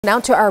Now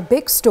to our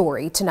big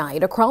story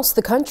tonight. Across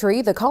the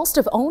country, the cost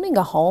of owning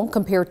a home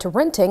compared to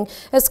renting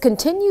has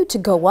continued to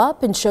go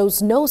up and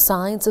shows no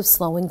signs of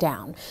slowing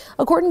down.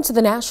 According to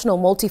the National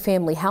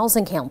Multifamily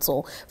Housing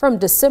Council, from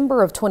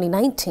December of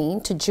 2019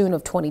 to June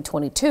of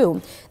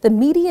 2022, the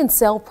median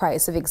sale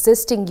price of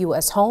existing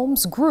U.S.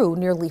 homes grew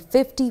nearly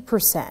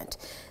 50%.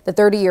 The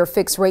 30-year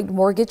fixed-rate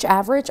mortgage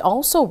average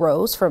also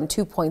rose from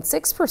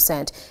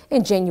 2.6%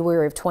 in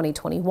January of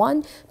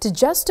 2021 to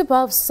just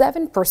above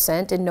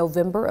 7% in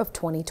November of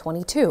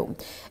 2022.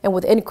 And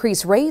with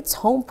increased rates,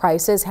 home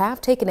prices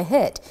have taken a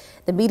hit.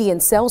 The median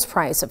sales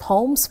price of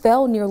homes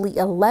fell nearly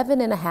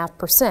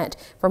 11.5%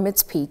 from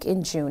its peak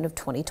in June of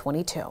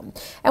 2022.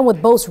 And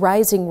with both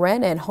rising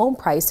rent and home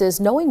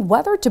prices, knowing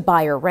whether to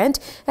buy or rent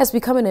has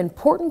become an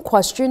important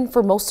question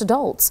for most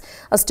adults.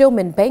 A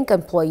Stillman Bank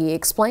employee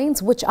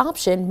explains which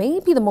option may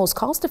be the most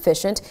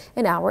cost-efficient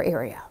in our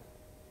area.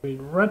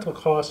 Rental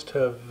costs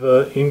have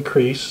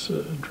increased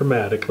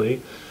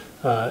dramatically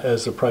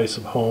as the price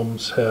of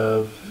homes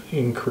have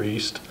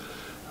increased.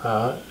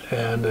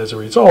 And as a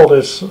result,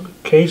 it's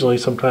occasionally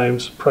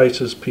sometimes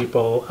prices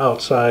people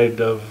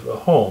outside of a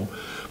home.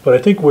 But I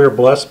think we're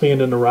blessed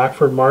being in the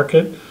Rockford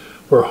market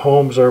where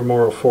homes are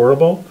more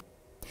affordable.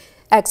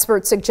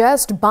 Experts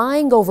suggest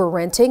buying over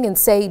renting and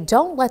say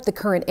don't let the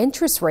current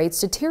interest rates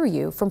deter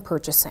you from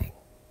purchasing.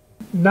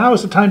 Now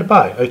is the time to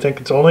buy. I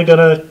think it's only going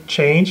to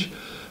change.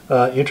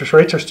 Interest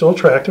rates are still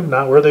attractive,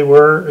 not where they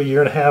were a year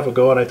and a half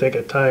ago, and I think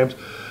at times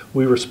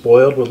we were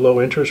spoiled with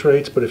low interest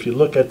rates, but if you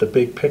look at the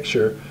big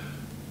picture,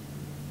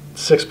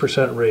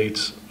 6%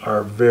 rates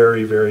are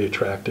very, very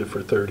attractive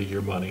for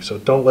 30-year money. So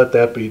don't let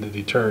that be the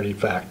determining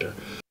factor.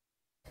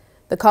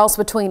 The cost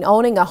between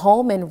owning a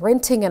home and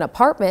renting an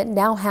apartment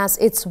now has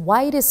its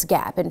widest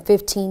gap in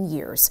 15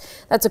 years.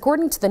 That's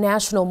according to the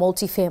National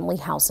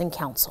Multifamily Housing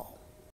Council.